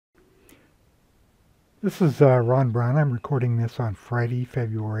This is Ron Brown. I'm recording this on Friday,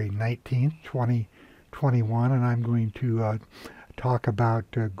 February 19th, 2021, and I'm going to talk about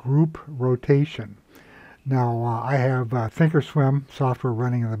group rotation. Now, I have Thinkorswim software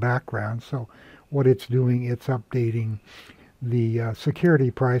running in the background, so what it's doing, it's updating the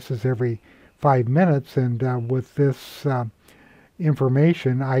security prices every 5 minutes, and with this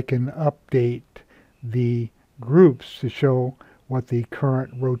information, I can update the groups to show what the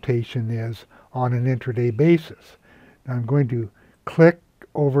current rotation is on an intraday basis. Now I'm going to click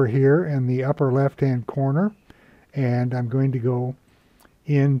over here in the upper left-hand corner, and I'm going to go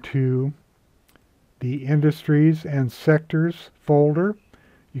into the Industries and Sectors folder.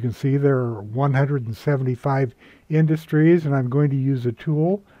 You can see there are 175 industries, and I'm going to use a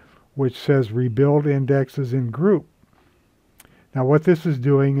tool which says Rebuild Indexes in Group. Now what this is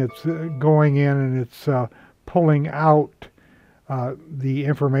doing, it's going in and it's pulling out the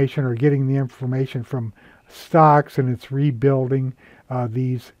information or getting the information from stocks, and it's rebuilding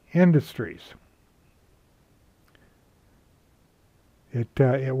these industries.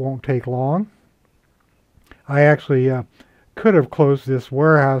 It won't take long. I actually could have closed this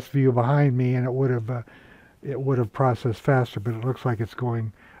warehouse view behind me, and it would have processed faster, but it looks like it's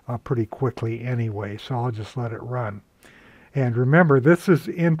going pretty quickly anyway, so I'll just let it run. And remember, this is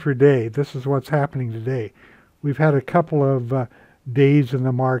intraday. This is what's happening today. We've had a couple of days in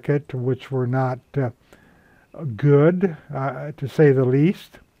the market which were not good, to say the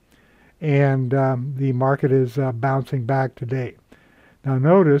least, and the market is bouncing back today. Now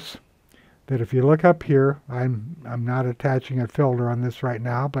notice that if you look up here, I'm not attaching a filter on this right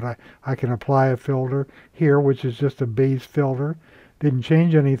now, but I can apply a filter here, which is just a base filter. Didn't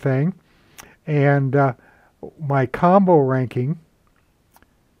change anything. And my combo ranking,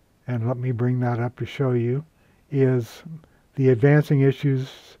 and let me bring that up to show you, is the advancing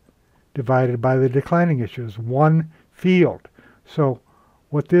issues divided by the declining issues, one field. So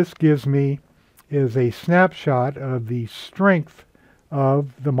what this gives me is a snapshot of the strength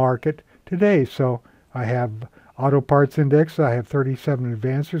of the market today. So I have auto parts index, I have 37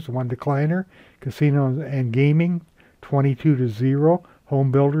 advancers, one decliner, casino and gaming 22 to 0,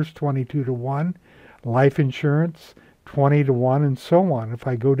 home builders 22 to 1, life insurance 20 to 1, and so on. If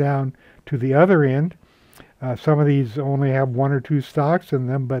I go down to the other end, some of these only have one or two stocks in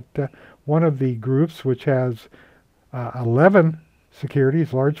them, but one of the groups, which has 11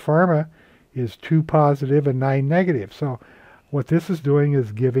 securities, large pharma, is 2 positive and 9 negative. So what this is doing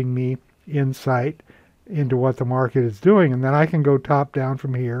is giving me insight into what the market is doing, and then I can go top down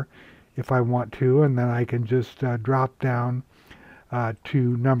from here if I want to, and then I can just drop down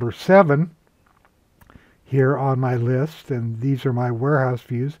to number 7 here on my list, and these are my warehouse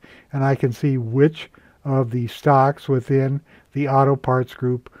views, and I can see which of the stocks within the auto parts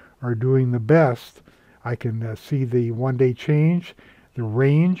group are doing the best. I can see the one-day change, the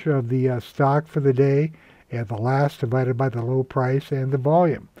range of the stock for the day, and the last divided by the low price and the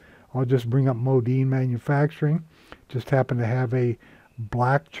volume. I'll just bring up Modine Manufacturing. Just happen to have a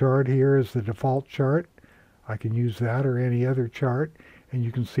black chart here as the default chart. I can use that or any other chart, and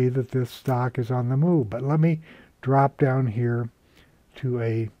you can see that this stock is on the move. But let me drop down here to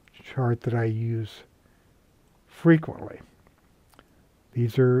a chart that I use frequently.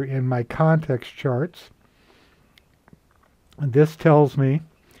 These are in my context charts. And this tells me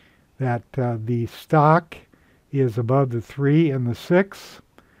that the stock is above the 3 and the 6.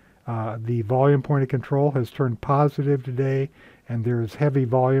 The volume point of control has turned positive today, and there's heavy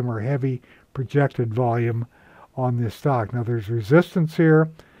volume or heavy projected volume on this stock. Now there's resistance here,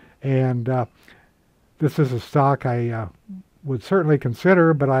 and this is a stock I would certainly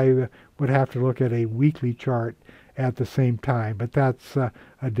consider, but I would have to look at a weekly chart at the same time, but that's a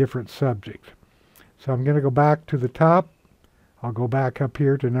different subject. So I'm going to go back to the top. I'll go back up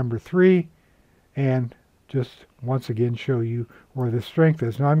here to number 3 and just once again show you where the strength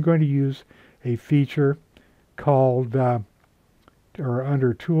is. Now I'm going to use a feature called, or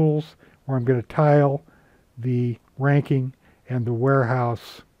under Tools, where I'm going to tile the ranking and the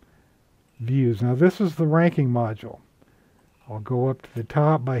warehouse views. Now this is the ranking module. I'll go up to the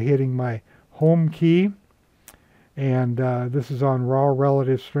top by hitting my home key, and this is on raw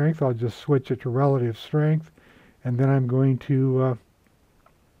relative strength. I'll just switch it to relative strength, and then I'm going to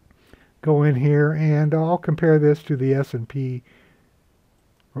go in here and I'll compare this to the S&P,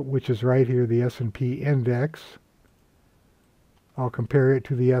 which is right here, the S&P index. I'll compare it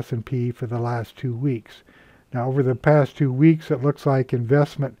to the S&P for the last 2 weeks. Now over the past 2 weeks, it looks like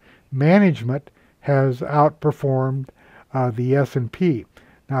investment management has outperformed the S&P.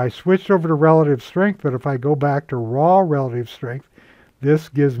 Now I switched over to relative strength, but if I go back to raw relative strength, This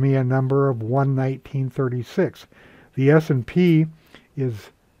gives me a number of 119.36. The S&P is,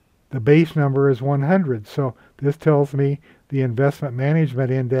 the base number is 100. So this tells me the investment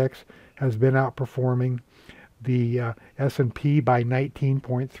management index has been outperforming the S&P by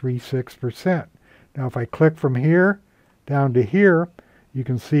 19.36%. Now if I click from here down to here, you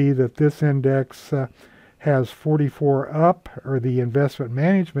can see that this index has 44 up, or the investment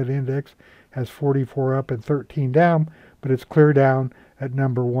management index has 44 up and 13 down, but it's clear down at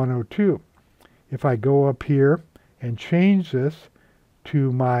number 102. If I go up here and change this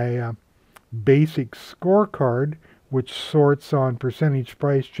to my basic scorecard, which sorts on percentage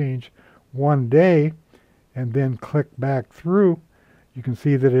price change one day, and then click back through, you can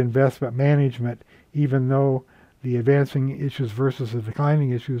see that investment management, even though the advancing issues versus the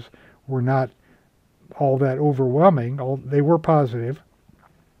declining issues were not all that overwhelming, they were positive.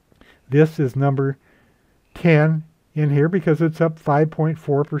 This is number 10 in here because it's up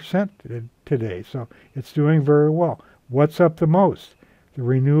 5.4% today. So it's doing very well. What's up the most? The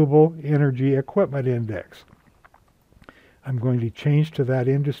Renewable Energy Equipment Index. I'm going to change to that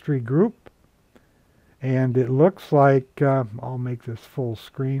industry group. And it looks like, I'll make this full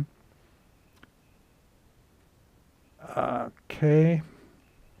screen. Okay.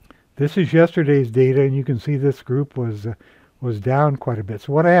 This is yesterday's data, and you can see this group was down quite a bit.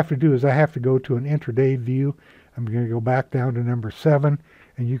 So what I have to do is I have to go to an intraday view. I'm going to go back down to number 7,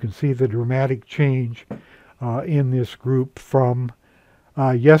 and you can see the dramatic change in this group from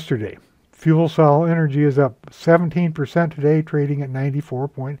yesterday. Fuel cell energy is up 17% today, trading at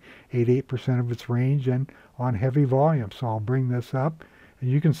 94.88% of its range and on heavy volume. So I'll bring this up, and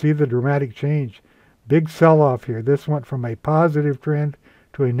you can see the dramatic change. Big sell-off here. This went from a positive trend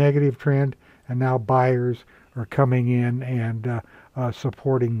to a negative trend, and now buyers are coming in and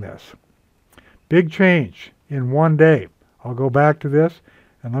supporting this. Big change in one day. I'll go back to this,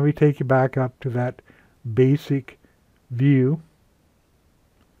 and let me take you back up to that basic view.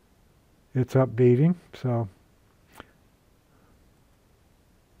 It's updating, so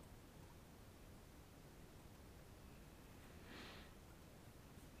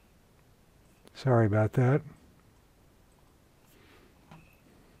sorry about that.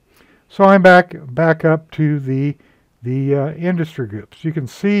 So I'm back up to the industry groups. You can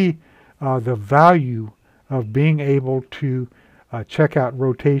see the value of being able to check out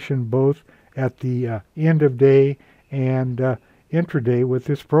rotation both at the end of day and intraday with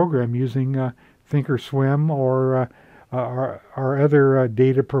this program using Thinkorswim or our other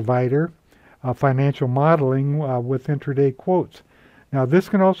data provider, financial modeling with intraday quotes. Now this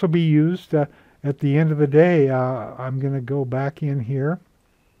can also be used at the end of the day. I'm going to go back in here,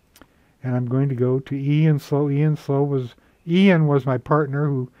 and I'm going to go to Ian Slow. Ian was my partner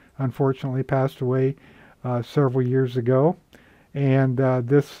who unfortunately passed away several years ago, and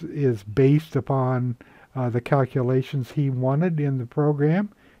this is based upon the calculations he wanted in the program.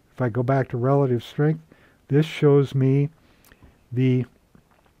 If I go back to relative strength, this shows me the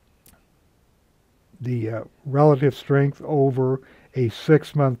relative strength over a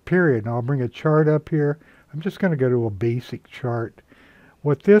 6-month period. Now I'll bring a chart up here. I'm just going to go to a basic chart.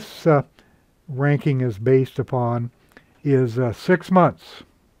 What this ranking is based upon is 6 months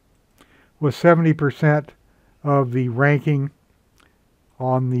with 70% of the ranking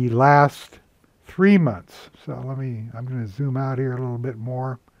on the last 3 months. So I'm going to zoom out here a little bit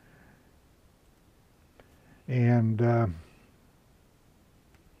more and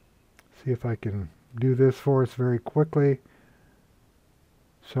see if I can do this for us very quickly.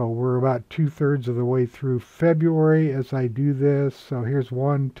 So we're about 2/3 of the way through February as I do this. So here's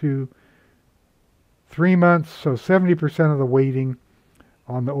 1, 2, 3 months. So 70% of the weighting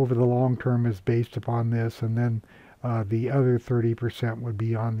on over the long term is based upon this, and then the other 30% would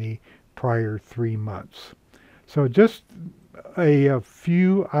be on the prior 3 months. So just a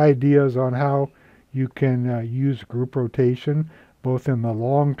few ideas on how you can use group rotation both in the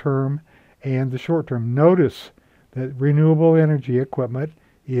long term and the short term. Notice that renewable energy equipment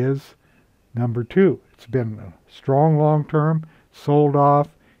is number 2. It's been strong long term, sold off.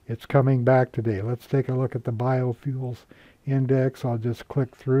 It's coming back today. Let's take a look at the biofuels index. I'll just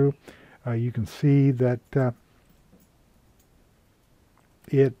click through. You can see that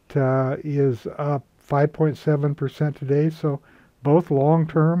it is up 5.7% today. So both long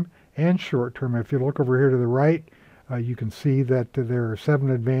term and short term. If you look over here to the right, you can see that there are 7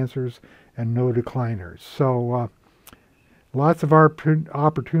 advancers and no decliners. So lots of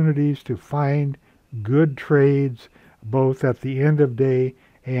opportunities to find good trades both at the end of day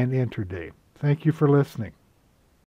and intraday. Thank you for listening.